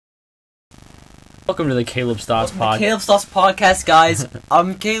Welcome to the Caleb's Thoughts Podcast. Caleb's Thoughts Podcast, guys.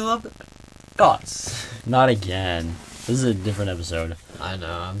 I'm Caleb. Thoughts. Not again. This is a different episode. I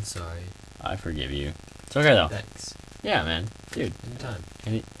know, I'm sorry. I forgive you. It's okay, though. Thanks. Yeah, man. Dude. Anytime.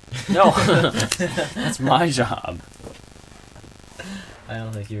 No. That's my job. I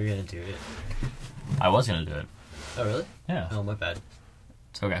don't think you were gonna do it. I was going to do it. Oh, really? Yeah. Oh, my bad.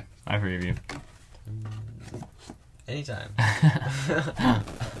 It's okay. I forgive you. Anytime.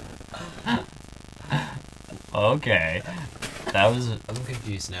 Okay. That was... I'm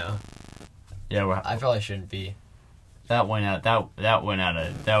confused now. Yeah, I probably shouldn't be. that went out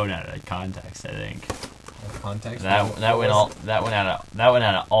of context, I think. Context? That went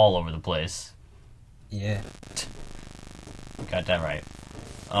out of all over the place. Yeah. Got that right.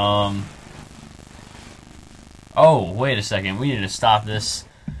 Oh, wait a second. We need to stop this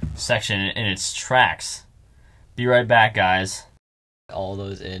section in its tracks. Be right back, guys. All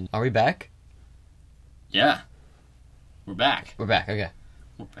those in. Are we back? Yeah. We're back. We're back, okay.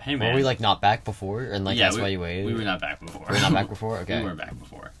 Hey, man. Were we, not back before? And, that's why you waited? We were not back before. We were not back before? Okay. We were back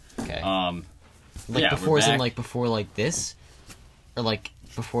before. Okay. Yeah, before we're as in, back. before, this? Or,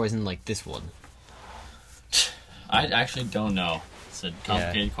 before as in, this one? I actually don't know. It's a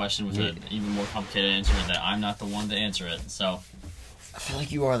complicated question with an even more complicated answer that I'm not the one to answer it, so... I feel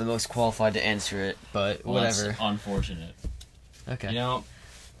like you are the most qualified to answer it, but whatever. That's unfortunate. Okay. You know,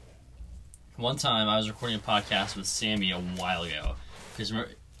 one time I was recording a podcast with Sammy a while ago. Because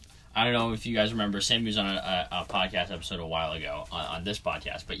I don't know if you guys remember, Sammy was on a podcast episode a while ago on this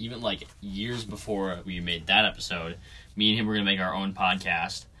podcast. But even years before we made that episode, me and him were going to make our own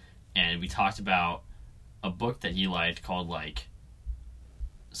podcast. And we talked about a book that he liked called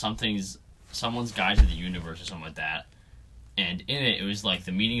Someone's Guide to the Universe or something like that. And in it was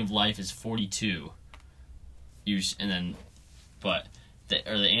the meaning of life is 42. The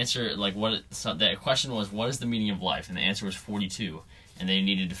answer, the question was, what is the meaning of life? And the answer was 42. And they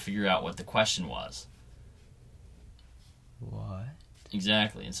needed to figure out what the question was. What?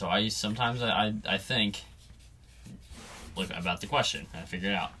 Exactly. And so I think, about the question and figure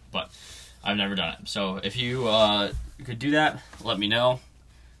it out. But I've never done it. So if you could do that, let me know.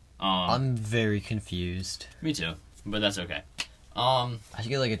 I'm very confused. Me too. But that's okay. I should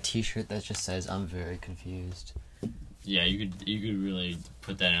get a t-shirt that just says I'm very confused. Yeah, you could really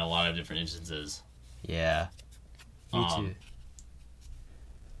put that in a lot of different instances. Yeah. You too.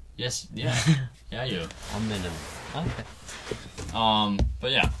 Yes, yeah. Yeah, you. I'm in them. Okay. But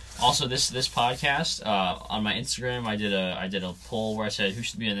yeah. Also this podcast, on my Instagram I did a poll where I said who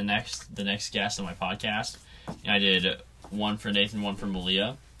should be in the next guest on my podcast. And I did one for Nathan, one for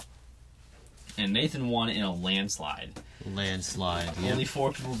Malia. And Nathan won in a landslide. Yeah. Only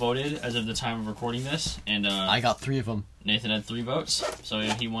 4 people voted as of the time of recording this, and I got 3 of them. Nathan had 3 votes, so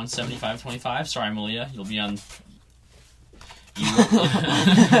he won 75-25. Sorry, Malia, you'll be on.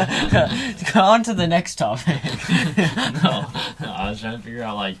 On to the next topic. No, I was trying to figure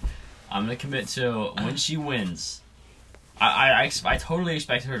out I'm gonna commit to when she wins. I totally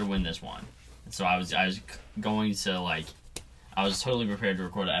expected her to win this one, and so I was going to I was totally prepared to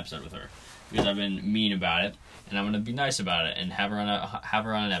record an episode with her. Because I've been mean about it, and I'm gonna be nice about it, and have her on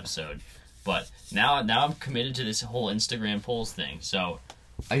an episode. But now I'm committed to this whole Instagram polls thing. So,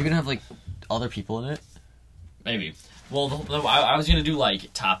 are you gonna have other people in it? Maybe. Well, I was gonna do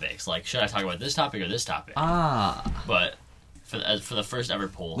topics. Should I talk about this topic or this topic? Ah. But for the first ever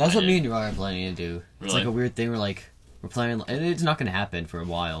poll, that's what me and Uriah are planning to do. Really? It's a weird thing. We're planning, and it's not gonna happen for a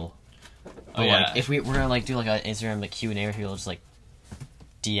while. But yeah. if we're gonna do an Instagram Q&A where people just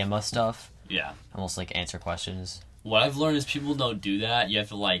DM us stuff. Yeah. Almost answer questions. What I've learned is people don't do that. You have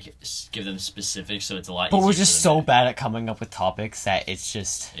to give them specifics, so it's a lot. But easier we're for just them so bad at coming up with topics that it's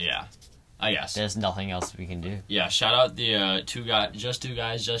just. Yeah. I guess. There's nothing else we can do. Yeah. Shout out the two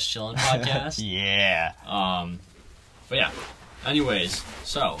guys just chilling podcast. Yeah. But yeah. Anyways,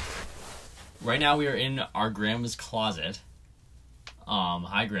 so right now we are in our grandma's closet.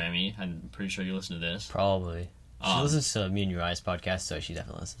 Hi Grammy. I'm pretty sure you listen to this. Probably. She listens to me and Uriah's podcast, so she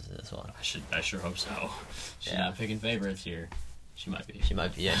definitely listens to this one. I sure hope so. She's not picking favorites here. She might be.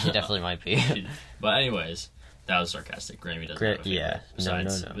 Yeah, she definitely might be. But anyways, that was sarcastic. Grammy doesn't have a favorite. Yeah.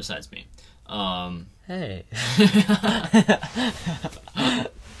 Besides, No. Besides me. Hey.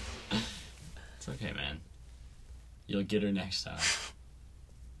 It's okay, man. You'll get her next time.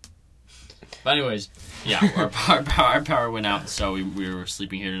 But anyways, yeah, our power went out, so we were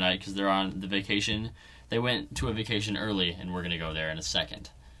sleeping here tonight because they're on the vacation. They went to a vacation early, and we're going to go there in a second.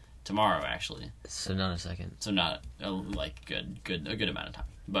 Tomorrow, actually. So not a second. So not, a good amount of time.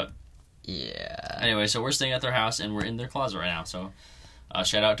 But, yeah. anyway, so we're staying at their house, and we're in their closet right now, so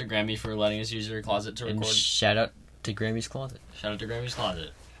Shout out to Grammy for letting us use her closet to And record. shout out to Grammy's Closet. Shout out to Grammy's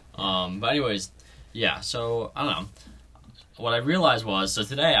Closet. But anyways, yeah, so, I don't know. What I realized was, so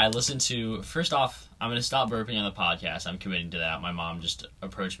today I listened to, first off, I'm going to stop burping on the podcast. I'm committing to that. My mom just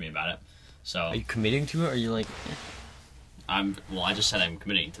approached me about it. So, Are you committing to it, or are you like... I just said I'm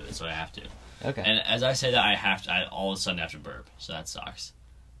committing to it, so I have to. Okay. And as I say that, I all of a sudden have to burp, so that sucks.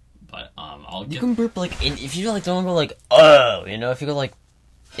 But, You can burp, like, if you, like, don't go, like, oh, you know, if you go, like,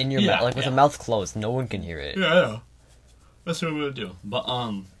 in your mouth, like, with the mouth closed, no one can hear it. Yeah, I know. That's what I'm going to do. But,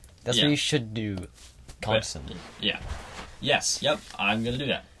 That's what you should do constantly. Yeah. Yes, yep, I'm going to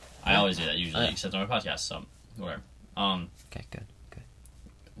do that. I always do that, usually, except on my podcast, so, whatever. Okay, good.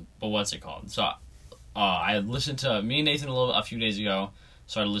 But what's it called? So, I listened to, me and Nathan a few days ago,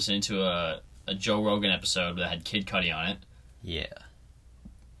 started listening to a Joe Rogan episode that had Kid Cudi on it. Yeah.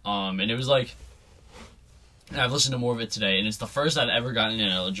 And it was like, I've listened to more of it today, and it's the first I've ever gotten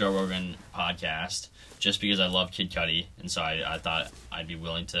in a Joe Rogan podcast, just because I love Kid Cudi, and so I thought I'd be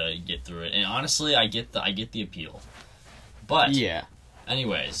willing to get through it. And honestly, I get the appeal. But Yeah.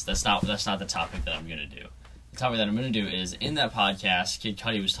 anyways, that's not the topic that I'm gonna do. The topic that I'm gonna do is, in that podcast, Kid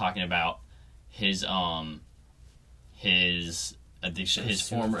Cudi was talking about his addiction, his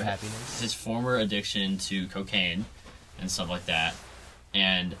former addiction to cocaine and stuff like that.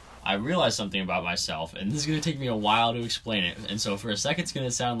 And I realized something about myself, and this is going to take me a while to explain it. And so for a second, it's going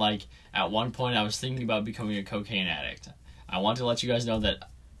to sound like at one point I was thinking about becoming a cocaine addict. I want to let you guys know that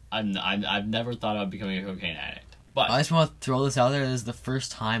I've never thought about becoming a cocaine addict. But I just want to throw this out there. This is the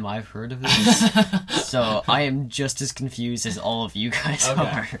first time I've heard of this, so I am just as confused as all of you guys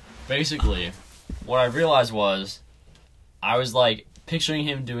are. Basically, what I realized was, I was like picturing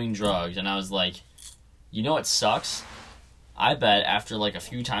him doing drugs, and I was like, you know what sucks? I bet after like a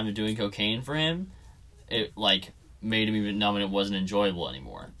few times of doing cocaine for him, it like made him even numb and it wasn't enjoyable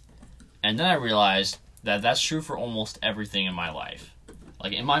anymore. And then I realized that that's true for almost everything in my life.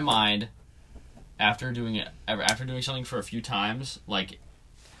 Like in my mind, after doing something for a few times, like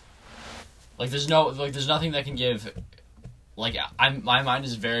there's nothing that can give, like my mind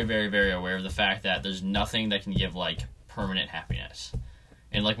is very, very, very aware of the fact that there's nothing that can give like permanent happiness.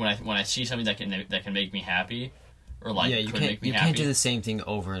 And like when I see something that can make me happy, or like you can't do the same thing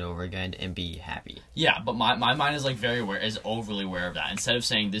over and over again and be happy. Yeah, but my mind is like overly aware of that. Instead of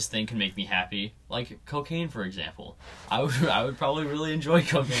saying this thing can make me happy, like cocaine for example, I would probably really enjoy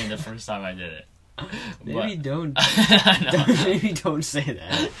cocaine the first time I did it. Maybe don't. I know. Maybe don't say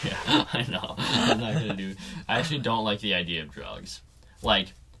that. Yeah, I know. I'm not gonna do. I actually don't like the idea of drugs. Like,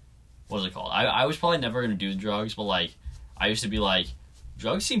 what is it called? I was probably never gonna do drugs, but like, I used to be like,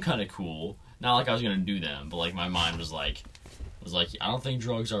 drugs seem kind of cool. Not like I was gonna do them, but like my mind was like, I don't think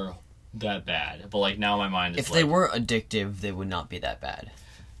drugs are that bad. But like now my mind is if they were addictive, they would not be that bad.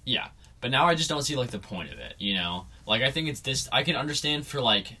 Yeah, but now I just don't see like the point of it. You know, like I think it's this. I can understand for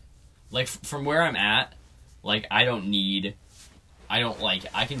like from where I'm at, like I can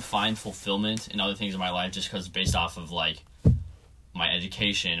find fulfillment in other things in my life just because based off of like my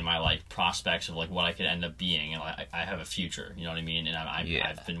education and my like prospects of like what I could end up being, and like, I have a future. You know what I mean? And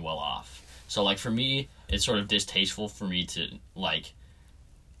I've been well off. So, like, for me, it's sort of distasteful for me to, like,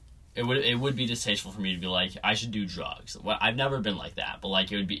 it would be distasteful for me to be like, I should do drugs. Well, I've never been like that, but,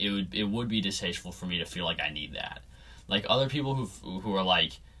 like, it would be distasteful for me to feel like I need that. Like, other people who are,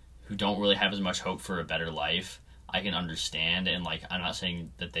 like, who don't really have as much hope for a better life, I can understand, and, like, I'm not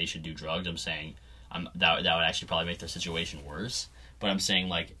saying that they should do drugs. I'm saying that would actually probably make their situation worse. But I'm saying,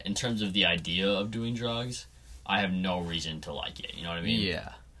 like, in terms of the idea of doing drugs, I have no reason to like it. You know what I mean? Yeah.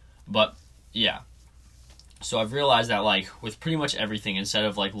 But... yeah. So I've realized that, like, with pretty much everything, instead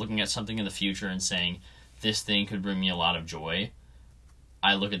of, like, looking at something in the future and saying, this thing could bring me a lot of joy,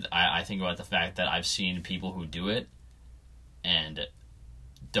 I think about the fact that I've seen people who do it and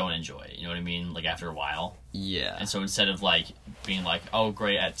don't enjoy it. You know what I mean? Like, after a while. Yeah. And so instead of, like, being like, oh,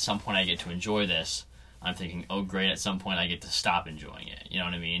 great, at some point I get to enjoy this, I'm thinking, oh, great, at some point I get to stop enjoying it. You know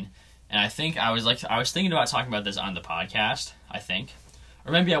what I mean? And I think I was thinking about talking about this on the podcast, I think.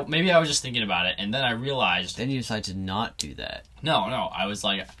 Or maybe I was just thinking about it, and then I realized. Then you decided to not do that. No, I was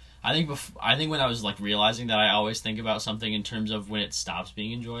like, I think when I was like realizing that I always think about something in terms of when it stops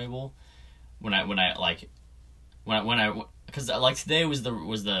being enjoyable, because like today was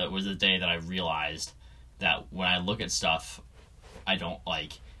the day that I realized that when I look at stuff, I don't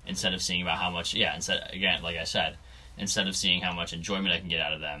like, instead of seeing about how much like I said, instead of seeing how much enjoyment I can get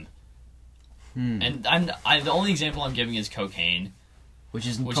out of them. And the only example I'm giving is cocaine. Which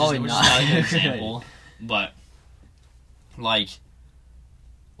is not a good example, but like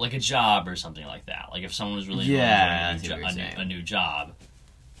like a job or something like that. Like if someone was really Yeah, enjoying I see what you're a new job,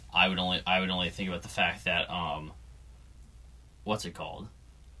 I would only think about the fact that what's it called?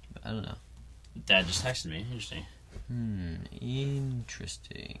 I don't know. Dad just texted me. Interesting.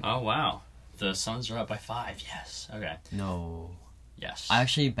 Interesting. Oh wow, the Suns are up by 5. Yes. Okay. No. Yes. I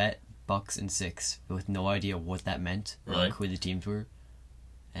actually bet Bucks in 6 with no idea what that meant or Really? like who the teams were.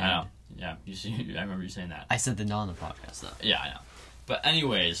 And I know. Yeah. You see, I remember you saying that. I said that not on the podcast though. Yeah, I know. But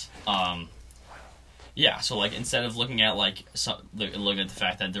anyways, yeah. So like instead of looking at like looking at the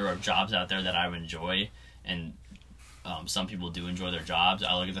fact that there are jobs out there that I would enjoy, and some people do enjoy their jobs,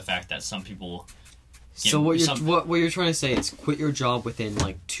 I look at the fact that some people. So what you're trying to say is quit your job within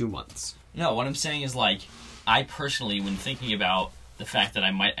like 2 months. No, what I'm saying is like I personally, when thinking about the fact that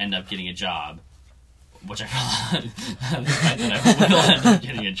I might end up getting a job, which I the fact that I will end up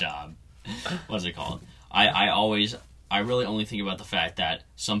getting a job. What's it called? I really only think about the fact that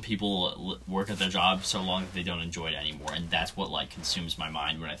some people work at their job so long that they don't enjoy it anymore, and that's what like consumes my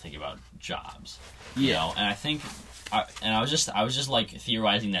mind when I think about jobs. You know, and I think, I was just like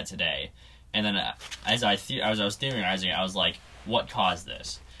theorizing that today, and then as I was theorizing, I was like, what caused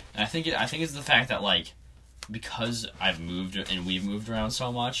this? And I think it's the fact that like because I've moved and we've moved around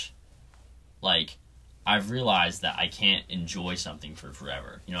so much, like I've realized that I can't enjoy something for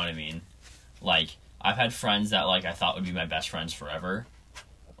forever. You know what I mean? Like I've had friends that like I thought would be my best friends forever,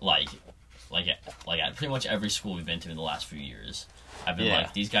 like at pretty much every school we've been to in the last few years. I've been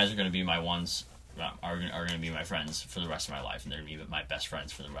like, these guys are going to be my ones, are going to be my friends for the rest of my life, and they're going to be my best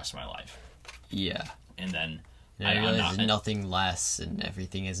friends for the rest of my life. Yeah. And then I realize nothing lasts and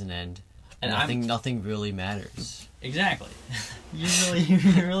everything is an end. And nothing really matters. Exactly.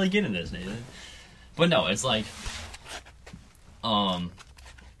 You're really good at this, Nathan. But no, it's like,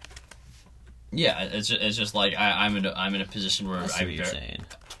 yeah, it's just like I'm in a position where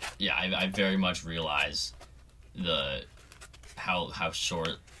I very much realize how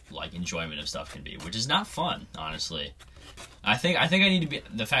short like enjoyment of stuff can be, which is not fun, honestly. I think I need to be,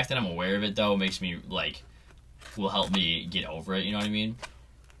 the fact that I'm aware of it though makes me like, will help me get over it. You know what I mean?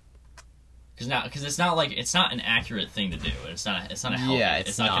 Because it's not like, it's not an accurate thing to do. It's not a healthy. Yeah,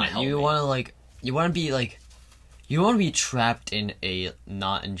 it's not gonna help. You want to be trapped in a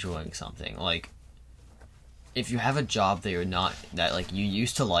not enjoying something. Like, if you have a job that like you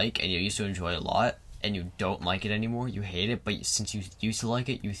used to like and you used to enjoy a lot, and you don't like it anymore, you hate it, but since you used to like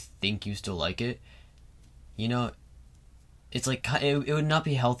it, you think you still like it. You know, it's like it would not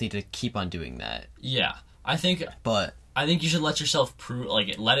be healthy to keep on doing that. Yeah, I think you should let yourself prove,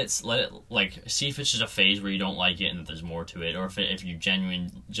 like, let it like, see if it's just a phase where you don't like it and that there's more to it, or if you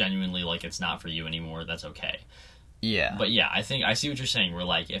genuinely like it's not for you anymore, that's okay. Yeah. But yeah, I think I see what you're saying, where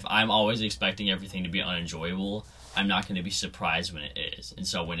like if I'm always expecting everything to be unenjoyable, I'm not going to be surprised when it is. And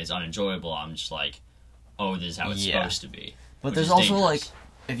so when it's unenjoyable, I'm just like, oh, this is how it's supposed to be. But there's also dangerous. Like,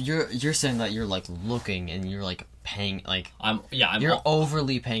 if you're saying that you're like looking and you're like paying, like, you're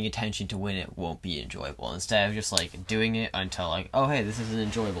overly paying attention to when it won't be enjoyable instead of just like doing it until like, oh hey, this isn't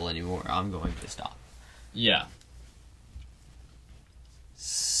enjoyable anymore, I'm going to stop. Yeah.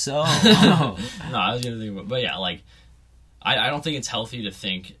 So no, I was gonna think about, but yeah, like I don't think it's healthy to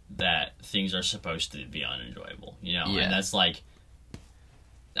think that things are supposed to be unenjoyable, you know? Yeah. And that's like,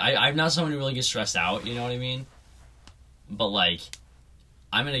 I'm not someone who really gets stressed out, you know what I mean? But like,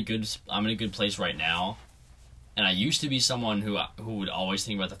 I'm in a good place right now, and I used to be someone who would always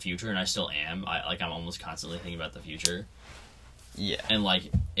think about the future, and I still am. I'm almost constantly thinking about the future. Yeah. And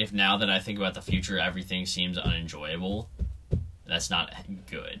like, if now that I think about the future, everything seems unenjoyable, that's not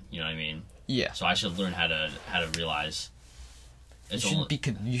good. You know what I mean? Yeah. So I should learn how to realize. You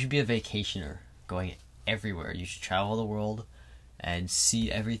should be a vacationer, going everywhere. You should travel the world and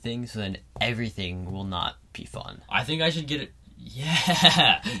see everything, so then everything will not be fun. I think I should get it.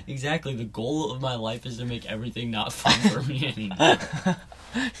 Yeah, exactly. The goal of my life is to make everything not fun for me anymore.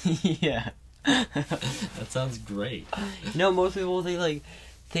 Yeah. That sounds great. You know, most people, they like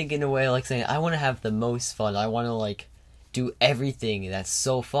think in a way like saying, I want to have the most fun. I want to like do everything that's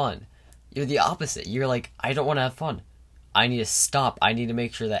so fun. You're the opposite. You're like, I don't want to have fun. I need to stop. I need to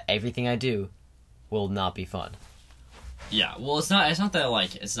make sure that everything I do will not be fun. Yeah, well, it's not that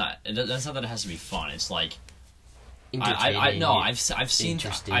like it's not that it has to be fun. It's like I've seen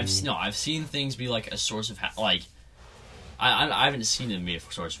things be like a source of like I haven't seen them be a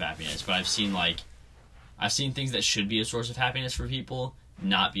source of happiness, but I've seen things that should be a source of happiness for people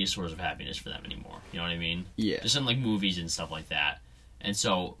not be a source of happiness for them anymore. You know what I mean? Yeah. Just in like movies and stuff like that. And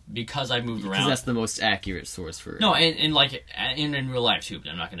so, because I've moved around... Because that's the most accurate source for... No, and like, in real life, too. But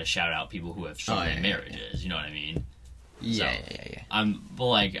I'm not going to shout out people who have struggling marriages. You know what I mean? Yeah, So, yeah. But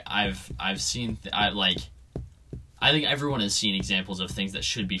like I've seen I think everyone has seen examples of things that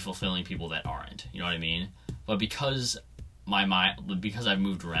should be fulfilling people that aren't. You know what I mean? But because because I've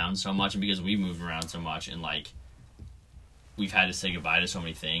moved around so much, and because we've moved around so much, and like we've had to say goodbye to so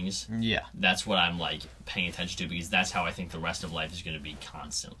many things. Yeah. That's what I'm like paying attention to, because that's how I think the rest of life is going to be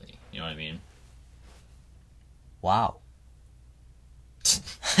constantly. You know what I mean? Wow.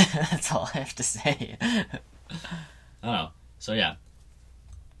 That's all I have to say. I don't know. So yeah,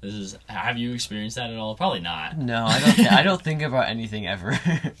 have you experienced that at all? Probably not. No, I don't think about anything ever.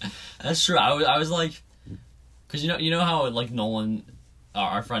 That's true. I was like, because you know how like Nolan,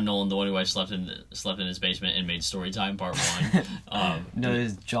 our friend Nolan, the one who I slept in his basement and made Storytime Part 1. No, it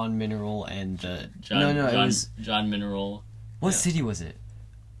was John Mineral and the it was John Mineral. what city was it?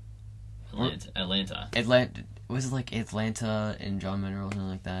 Atlanta. Atlanta. Was it like Atlanta and John Mineral or something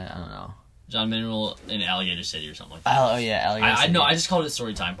like that? I don't know. John Mineral in Alligator City or something like that. Oh yeah, Alligator I City. know. I just called it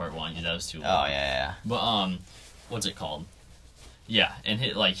Storytime Part 1 because that was too long. Oh yeah. But what's it called? Yeah, and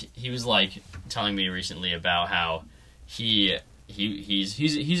he was like telling me recently about how he's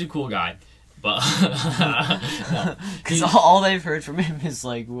a cool guy, but because all they've heard from him is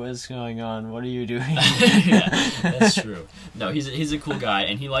like, "What's going on? What are you doing?" Yeah, that's true. No, he's a cool guy,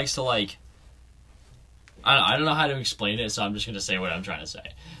 and he likes to like. I don't know how to explain it, so I'm just gonna say what I'm trying to say.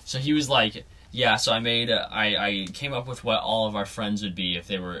 So he was like, yeah. So I came up with what all of our friends would be if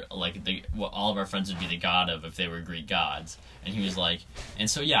they were like what all of our friends would be the god of if they were Greek gods. And he was like, and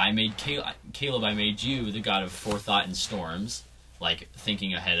so yeah, I made Caleb. I made you the god of forethought and storms, like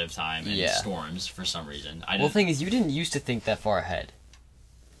thinking ahead of time and storms for some reason. Well, the thing is, you didn't used to think that far ahead.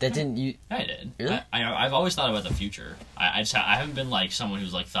 That didn't you? I did. Really? I've always thought about the future. I haven't been like someone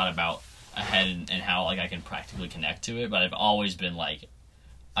who's like thought about ahead and how like I can practically connect to it, but I've always thought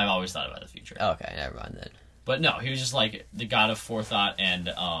about the future. Okay, never mind then. But no, he was just like the god of forethought and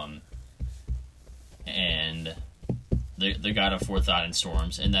the god of forethought and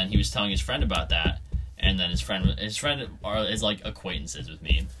storms. And then he was telling his friend about that, and then his friend is like acquaintances with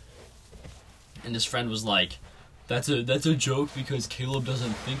me, and his friend was like, that's a joke because Caleb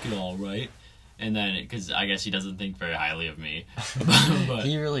doesn't think at all, right? And then, because I guess he doesn't think very highly of me. But,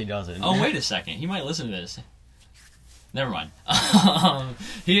 he really doesn't. Oh, wait a second. He might listen to this. Never mind.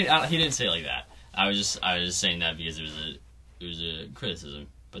 He didn't say it like that. I was just saying that because it was a criticism.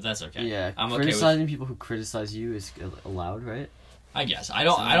 But that's okay. Yeah, I'm criticizing people who criticize you is allowed, right? I guess. I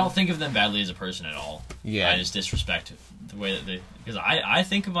don't think of them badly as a person at all. Yeah. I just disrespect the way that they... Because I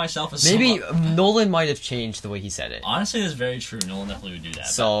think of myself as... Maybe Nolan might have changed the way he said it. Honestly, that's very true. Nolan definitely would do that.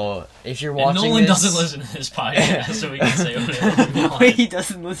 So, if you're watching Nolan this... doesn't listen to this podcast, so we can say whatever we want. Wait, he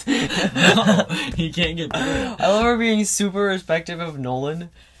doesn't listen? No, he can't get through it. I love her being super respectful of Nolan,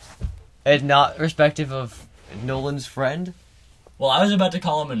 and not respectful of Nolan's friend. Well, I was about to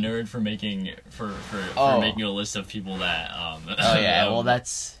call him a nerd for making making a list of people that. Oh yeah, well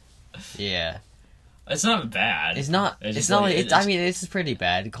that's, yeah. It's not bad. It's not. It's not. Like, I mean, it's pretty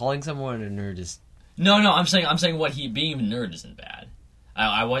bad. Calling someone a nerd is. No. I'm saying what being a nerd isn't bad.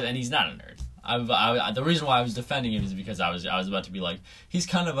 I was, and he's not a nerd. The reason why I was defending him is because I was about to be like, he's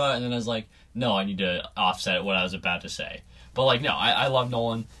kind of a, and then I was like, no, I need to offset what I was about to say. But like, no, I love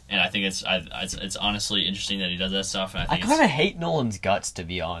Nolan, and I think it's honestly interesting that he does that stuff. And I kind of hate Nolan's guts, to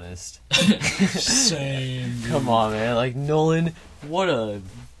be honest. Same. Come on, man! Like Nolan, what a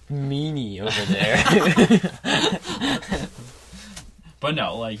meanie over there. But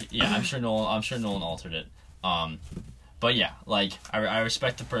no, like, yeah, I'm sure Nolan altered it. But yeah, like, I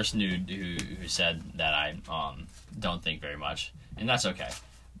respect the person who said that I don't think very much, and that's okay.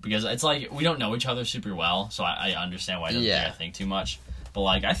 Because it's like, we don't know each other super well, so I understand why I don't think I think too much. But,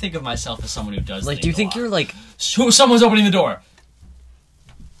 like, I think of myself as someone who does think do you think you're, like... Someone's opening the door!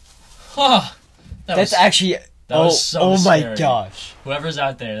 Huh. That's actually... That was so scary. My gosh. Whoever's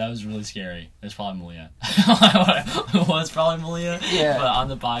out there, that was really scary. It was probably Malia. It was probably Malia? Yeah. But on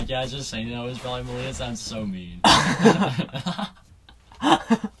the podcast, just saying that it was probably Malia sounds so mean.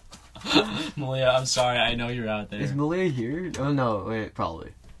 Malia, I'm sorry, I know you're out there. Is Malia here? Oh, no, wait,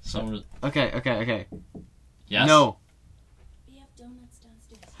 probably. Okay. Yes? No. We have donuts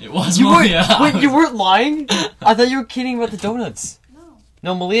downstairs. It was Malia. Wait, you weren't lying? I thought you were kidding about the donuts.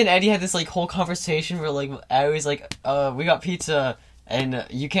 No, Malia and Eddie had this, like, whole conversation where, like, I was like, we got pizza, and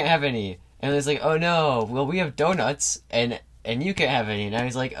you can't have any. And it was like, oh no, well, we have donuts, and you can't have any. And I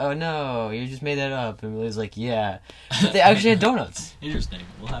was like, oh no, you just made that up. And Malia's like, yeah. But they actually had donuts. Interesting.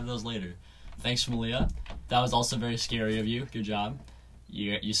 We'll have those later. Thanks, Malia. That was also very scary of you. Good job.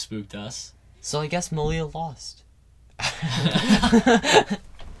 You spooked us. So I guess Malia lost. I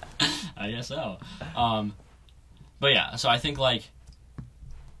guess so. But yeah, so I think like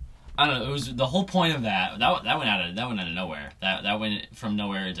I don't know. It was the whole point of that went out of nowhere. That went from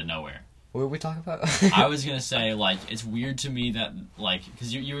nowhere into nowhere. What were we talking about? I was gonna say like it's weird to me that like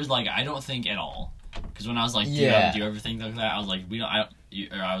because you were like I don't think at all. Because when I was like do you ever think like that? I was like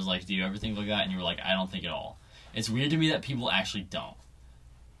I was like do you ever think like that? And you were like I don't think at all. It's weird to me that people actually don't.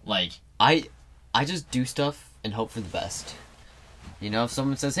 Like I just do stuff and hope for the best. You know, if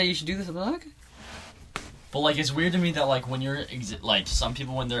someone says, "Hey, you should do this," I'm like, "Okay." But like it's weird to me that like when you're like some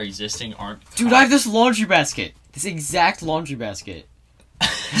people when they're existing aren't. Dude, I have this laundry basket. This exact laundry basket.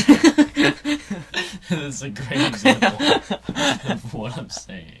 That's a great example of what I'm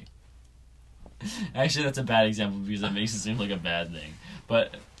saying. Actually, that's a bad example because that makes it seem like a bad thing.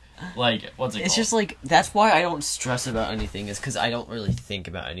 But like, what's it called? It's just like that's why I don't stress about anything. Is because I don't really think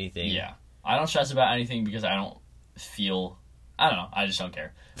about anything. Yeah, I don't stress about anything because I don't feel. I don't know. I just don't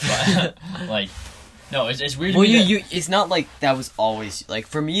care. But like, no, it's weird. Well, to me you it's not like that was always like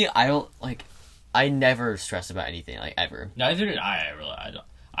for me. I don't like. I never stress about anything like ever. Neither did I. I don't.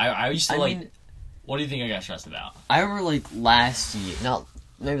 I used to like. Mean, what do you think I got stressed about? I remember like last year, not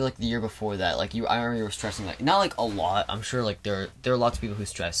maybe like the year before that. Like I remember you were stressing like not like a lot. I'm sure like there are lots of people who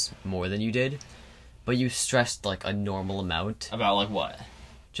stress more than you did, but you stressed like a normal amount. About like what?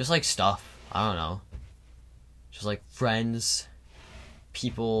 Just like stuff. I don't know. Just like friends,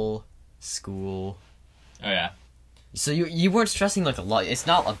 people, school. Oh yeah. So you weren't stressing like a lot. It's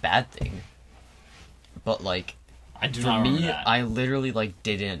not a bad thing. But like I do for not remember me, that. I literally like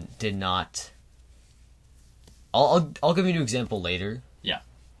did not. I'll give you an example later. Yeah.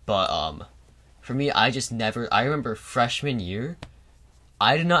 But for me, I just never. I remember freshman year,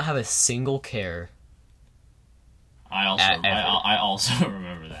 I did not have a single care. I also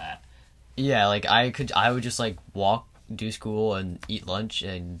remember that. Yeah, like I would just like walk, do school, and eat lunch,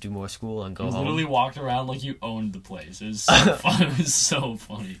 and do more school, and go You home. literally walked around like you owned the place. It was so fun. It was so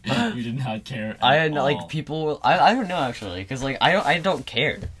funny. You did not care. I had all. like people. I don't know actually, because like I don't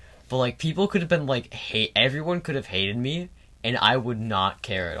care, but like people could have been like everyone could have hated me, and I would not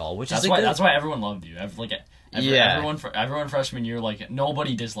care at all. Which That's is why. That's why everyone loved you. Yeah. Everyone freshman year like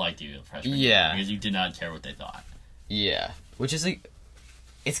nobody disliked you freshman year. Yeah. Because you did not care what they thought. Yeah, which is like,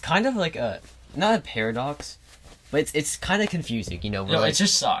 it's kind of like a not a paradox, but it's kind of confusing, you know. Where, No, like, it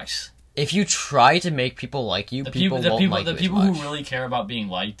just sucks. if you try to make people like you, people won't like you as people much. who really care about being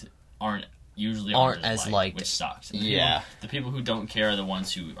liked aren't as liked. which sucks. Yeah. The people who don't care are the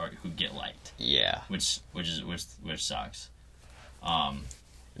ones who get liked, Yeah. which sucks.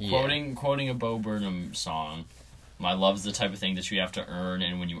 Yeah. Quoting a Bo Burnham song, "My love's the type of thing that you have to earn,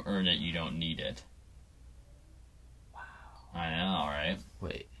 and when you earn it, you don't need it." Wow. I know, right?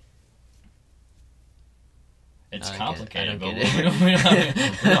 Wait. It's I don't complicated, get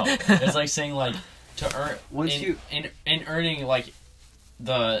but no, it's like saying like to earn Once in earning like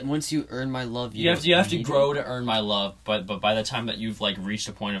the Once you earn my love, you have to grow to earn my love, but by the time that you've like reached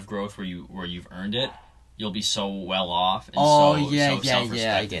a point of growth where you've earned it, you'll be so well off and so self-respected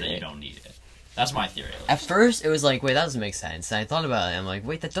I get that it. you don't need it. That's my theory. At first, it was like, wait, that doesn't make sense. And I thought about it, and I'm like,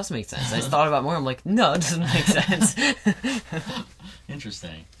 wait, that does make sense. And I thought about it more, I'm like, no, it doesn't make sense.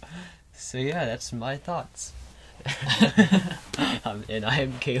 Interesting. So yeah, that's my thoughts. And I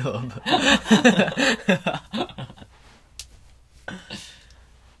am Caleb.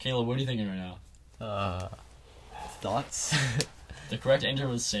 Caleb, what are you thinking right now? Thoughts? The correct answer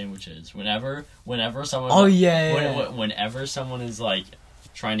was sandwiches. Whenever someone whenever someone is like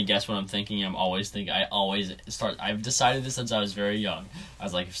trying to guess what I'm thinking, I've decided this since I was very young. I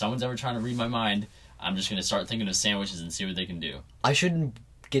was like, if someone's ever trying to read my mind, I'm just gonna start thinking of sandwiches and see what they can do. I should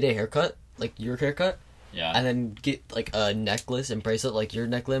get a haircut, like your haircut, Yeah. and then get like a necklace and bracelet, like your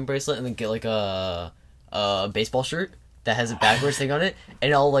necklace and bracelet, and then get like a baseball shirt that has a backwards thing on it,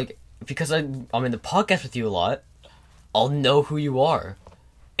 and I'll like, because I'm in the podcast with you a lot, I'll know who you are,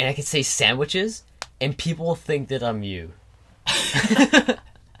 and I can say sandwiches, and people will think that I'm you.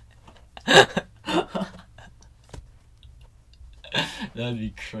 That'd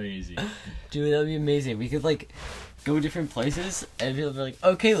be crazy. Dude, that'd be amazing. We could like go different places, and people would be like,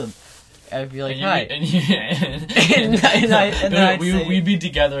 "Oh, Caleb," and I'd be like, "Hi." We'd be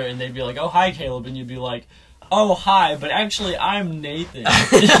together, and they'd be like, "Oh, hi, Caleb," and you'd be like, "Oh, hi, but actually, I'm Nathan."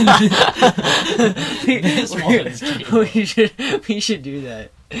 This one's Caleb. we should do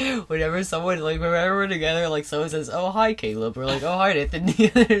that. Whenever someone, like, whenever we're together, like, someone says, "Oh, hi, Caleb," we're like, "Oh, hi, Nathan."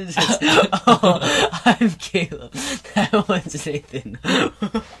 The other says, "Oh, I'm Caleb." That one's Nathan.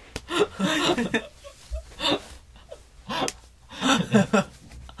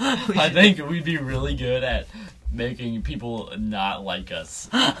 I think we'd be really good at making people not like us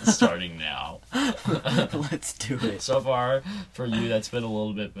starting now. Let's do it. So far, for you, that's been a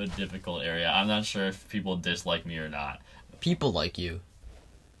little bit of a difficult area. I'm not sure if people dislike me or not. People like you.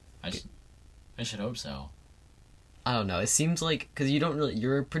 I should hope so. I don't know. It seems like because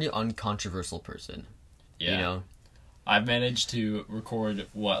you're a pretty uncontroversial person. Yeah. You know. I've managed to record,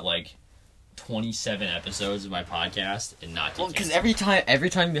 27 episodes of my podcast and not Well, get because canceled. every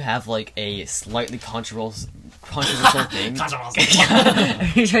time you have like a slightly controversial thing, Controversial.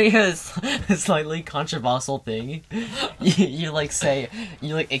 every time you have a slightly controversial thing,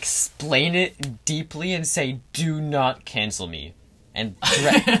 you explain it deeply and say, "Do not cancel me," and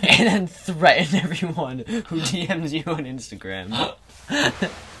and then threaten everyone who DMs you on Instagram.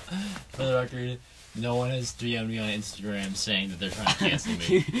 For the record, no one has DM'd me on Instagram saying that they're trying to cancel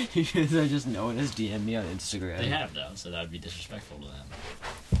me. They're just no one has DM'd me on Instagram. They have, though, so that would be disrespectful to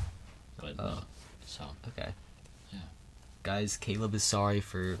them. But, so. Okay. Yeah. Guys, Caleb is sorry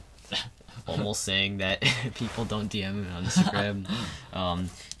for almost saying that people don't DM him on Instagram.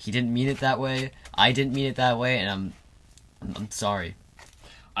 He didn't mean it that way. I didn't mean it that way, and I'm sorry.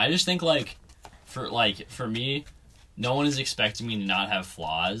 I just think, for me, no one is expecting me to not have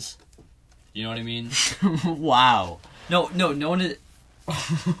flaws. You know what I mean? Wow. No one is...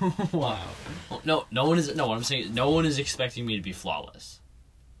 Wow. No one is... No, what I'm saying is no one is expecting me to be flawless.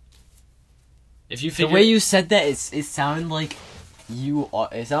 If you The figure... way you said that, it sounded like you are.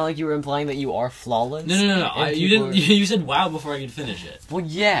 It sounded like you were implying that you are flawless. No. and You people didn't... You said wow before I could finish it. Well,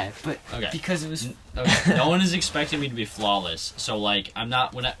 yeah, but Okay. because it was. Okay. No one is expecting me to be flawless. So I'm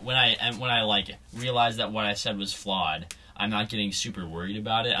not when I realize that what I said was flawed, I'm not getting super worried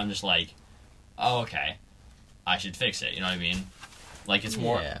about it. I'm just like, oh, okay, I should fix it. You know what I mean? It's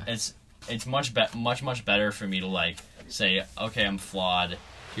more. Yeah. It's much better for me to say, okay, I'm flawed.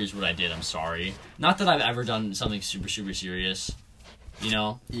 Here's what I did. I'm sorry. Not that I've ever done something super super serious, you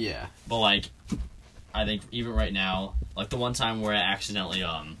know. Yeah. But I think even right now, the one time where I accidentally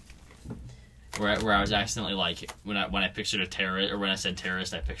where I was accidentally when I pictured a terrorist, or when I said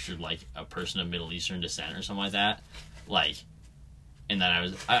terrorist, I pictured a person of Middle Eastern descent or something like that, and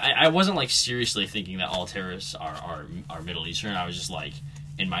then I wasn't seriously thinking that all terrorists are Middle Eastern. I was just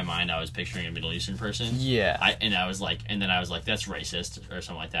in my mind I was picturing a Middle Eastern person. Yeah. And then I was like that's racist or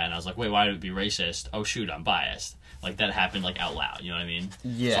something like that, and I was like, wait, why would it be racist? Oh shoot, I'm biased. That happened out loud. You know what I mean?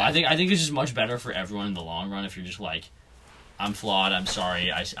 Yeah. So I think it's just much better for everyone in the long run if you're just I'm flawed. I'm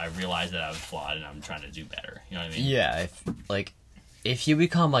sorry. I realized that I was flawed, and I'm trying to do better. You know what I mean? Yeah. If you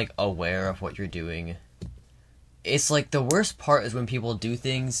become aware of what you're doing, it's the worst part is when people do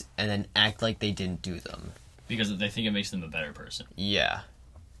things and then act like they didn't do them Because they think it makes them a better person. Yeah.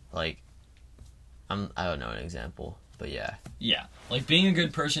 I don't know an example, but yeah. Yeah. Being a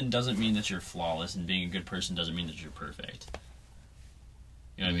good person doesn't mean that you're flawless, and being a good person doesn't mean that you're perfect.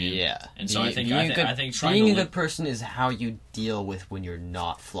 You know what I mean? Yeah. And so I think trying being to a good person is how you deal with when you're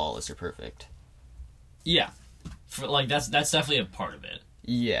not flawless or perfect. Yeah. That's definitely a part of it.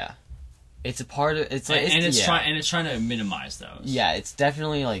 Yeah. It's a part of it's it's trying to minimize those. Yeah, it's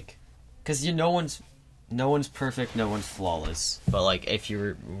definitely cuz no one's perfect, no one's flawless. But if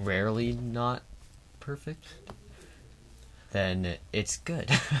you're rarely not perfect, then it's good.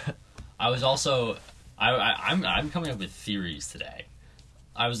 I was also I'm coming up with theories today.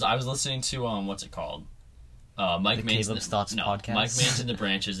 I was listening to what's it called? Mike Mains Caleb's Thoughts podcast. Mike Mains and the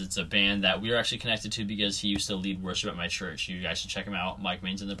Branches. It's a band that we are actually connected to because he used to lead worship at my church. You guys should check him out. Mike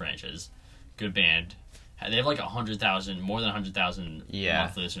Mains and the Branches, good band. They have 100,000, more than 100,000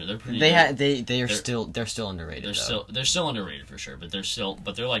 monthly listeners. They're pretty. They're still underrated. They're still underrated for sure, but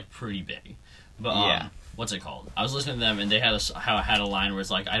they're pretty big. But yeah. What's it called? I was listening to them, and they had a line where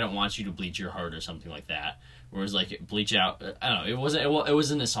it's I don't want you to bleach your heart or something like that. Where it was bleach out. I don't know. It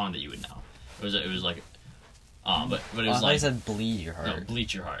wasn't a song that you would know. It was but it was I said bleed your heart. No,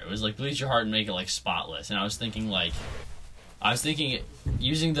 bleach your heart. It was bleach your heart and make it spotless. And I was thinking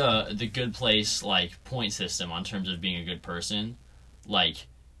using the good place point system on terms of being a good person.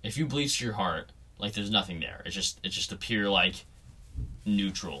 If you bleach your heart, there's nothing there. It's just a pure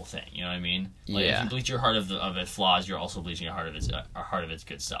neutral thing. You know what I mean? If you bleach your heart of its flaws, you're also bleaching a heart of its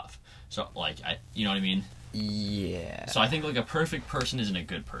good stuff. So you know what I mean? Yeah. So I think a perfect person isn't a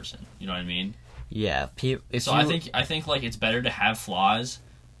good person. You know what I mean? Yeah. I think it's better to have flaws,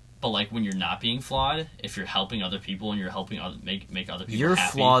 but when you're not being flawed, if you're helping other people and you're helping make other people your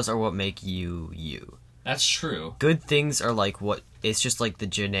happy, flaws are what make you you. That's true. Good things are what it's just the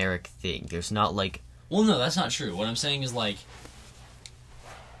generic thing. There's not Well, no, that's not true. What I'm saying is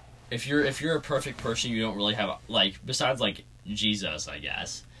if you're a perfect person, you don't really have besides Jesus, I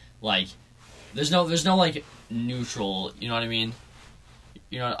guess. there's no like neutral. You know what I mean?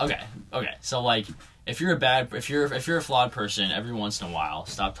 You know? Okay. So like, if you're a flawed person, every once in a while,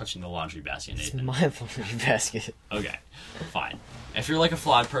 stop touching the laundry basket, It's Nathan. my laundry basket. Okay, fine. If you're like a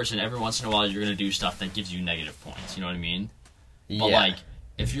flawed person, every once in a while, you're gonna do stuff that gives you negative points. You know what I mean? But Yeah. like,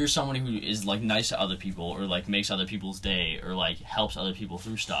 if you're someone who is like nice to other people, or like makes other people's day, or like helps other people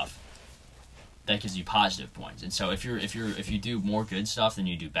through stuff, that gives you positive points. And so if you do more good stuff than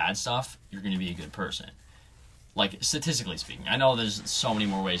you do bad stuff, you're going to be a good person. Like, statistically speaking, I know there's so many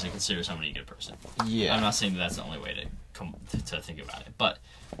more ways to consider somebody a good person. Yeah. I'm not saying that that's the only way to think about it, but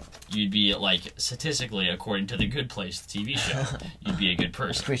you'd be like, statistically, according to the Good Place TV show, you'd be a good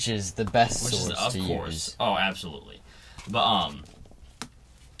person. Which is the best Which is, source of to course. use. Oh, absolutely. But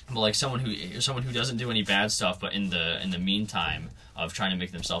like someone who doesn't do any bad stuff, but in the meantime of trying to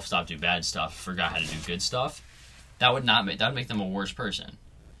make themselves stop do bad stuff, forgot how to do good stuff, that would make them a worse person.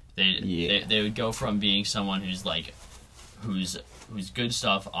 They would go from being someone who's like whose good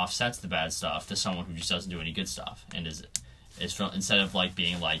stuff offsets the bad stuff to someone who just doesn't do any good stuff and is from, instead of like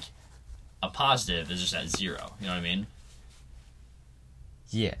being like a positive, is just at zero. You know what I mean?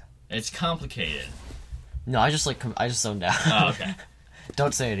 Yeah. It's complicated. No, I just zoned out. Oh, okay.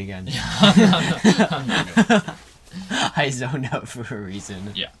 Don't say it again. I'm not good. I zoned out for a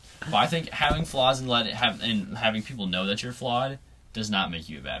reason. Yeah, but I think having flaws and having people know that you're flawed does not make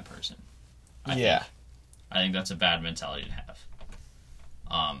you a bad person. I think that's a bad mentality to have.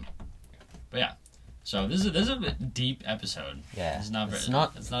 But yeah, so this is a bit deep episode. Yeah, it's not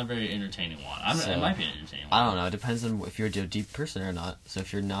a very entertaining one. It might be an entertaining one. I don't know. It depends on if you're a deep person or not. So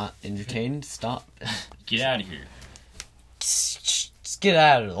if you're not entertained, stop. Get out of here. Just get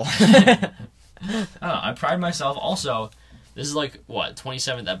out of it. I don't know. I pride myself. Also, this is like what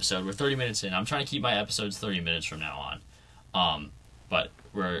 27th episode. We're 30 minutes in. I'm trying to keep my episodes 30 minutes from now on. But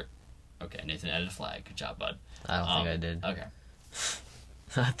we're okay. Nathan added a flag. Good job, bud. I don't think I did. Okay.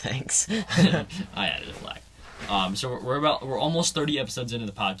 Thanks. I added a flag. So we're almost 30 episodes into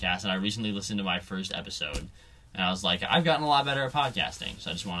the podcast, and I recently listened to my first episode, and I was like, I've gotten a lot better at podcasting.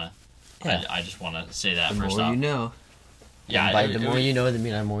 So I just want to say that The first more off. you know. Yeah. And by the more you know,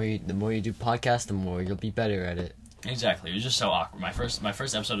 the more you do podcast, the more you'll be better at it. Exactly. It was just so awkward. My first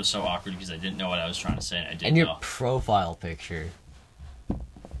episode was so awkward because I didn't know what I was trying to say, and I didn't And your know. profile picture.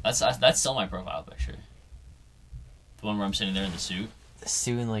 That's still my profile picture. The one where I'm sitting there in the suit.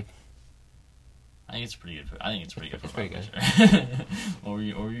 Doing like. I think it's pretty good. I think it's pretty good. It's pretty good. Picture. What were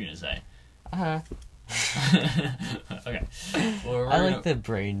you gonna say? Okay. Well, I like the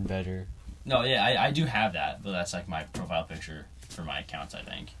brain better. No, yeah, I do have that, but that's like my profile picture for my accounts, I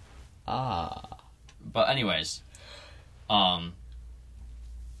think. But anyways, I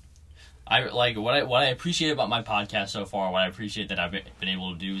like what I appreciate about my podcast so far. What I appreciate that I've been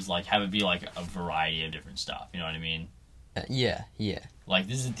able to do is like have it be like a variety of different stuff. You know what I mean? Yeah. Like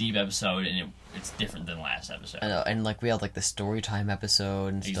this is a deep episode, and it's different than last episode. I know, and like we had like the story time episode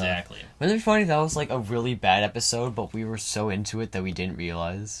and stuff. Exactly. Wouldn't it be funny if that was like a really bad episode, but we were so into it that we didn't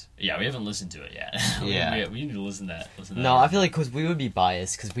realize? Yeah, we haven't listened to it yet. Yeah. we need to listen to that. No, I feel like because we would be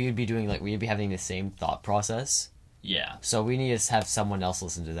biased because we would be doing like we'd be having the same thought process. Yeah. So we need to have someone else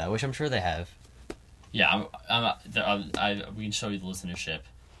listen to that, which I'm sure they have. Yeah, we can show you the listenership.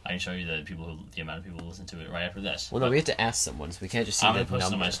 I can show you the amount of people who listen to it right after this. Well, no, we have to ask someone, so we can't just see I'm the gonna post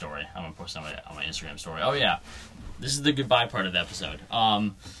it number. on my story. I'm gonna post it on my Instagram story. Oh yeah, this is the goodbye part of the episode.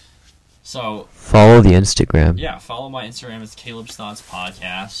 So Follow the Instagram. yeah, follow my Instagram. It's Caleb's Thoughts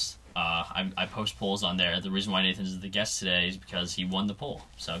Podcast. I post polls on there. The reason why Nathan is the guest today is because he won the poll.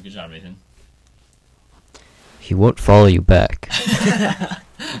 So good job, Nathan. He won't follow you back.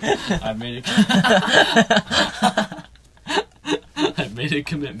 I've made a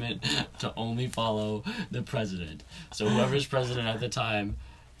commitment to only follow the president. So whoever's president at the time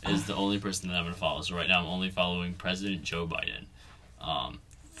is the only person that I'm going to follow. So right now I'm only following President Joe Biden.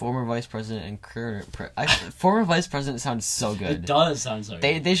 Former vice president and current former vice president sounds so good. It does sound so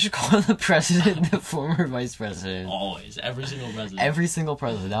good. They should call the president the former vice president. Always. Every single president. Every single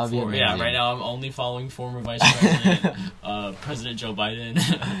president. That would be amazing. Yeah, right now I'm only following former vice president, President Joe Biden.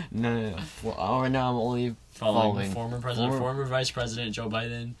 No. Well, right now I'm only following former vice president Joe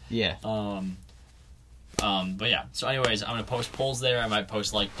Biden. Yeah. But yeah. So anyways, I'm going to post polls there. I might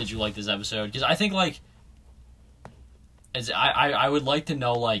post like, did you like this episode? Because I think like, I would like to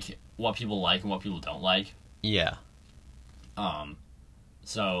know like what people like and what people don't like. Yeah.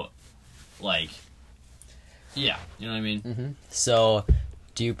 So, like, yeah, you know what I mean? Mm-hmm. So,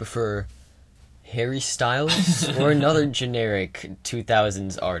 do you prefer Harry Styles or another generic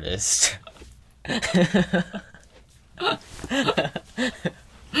 2000s artist?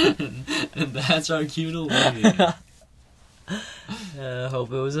 And that's our cue to leave.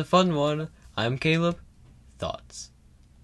 Hope it was a fun one. I'm Caleb. Thoughts.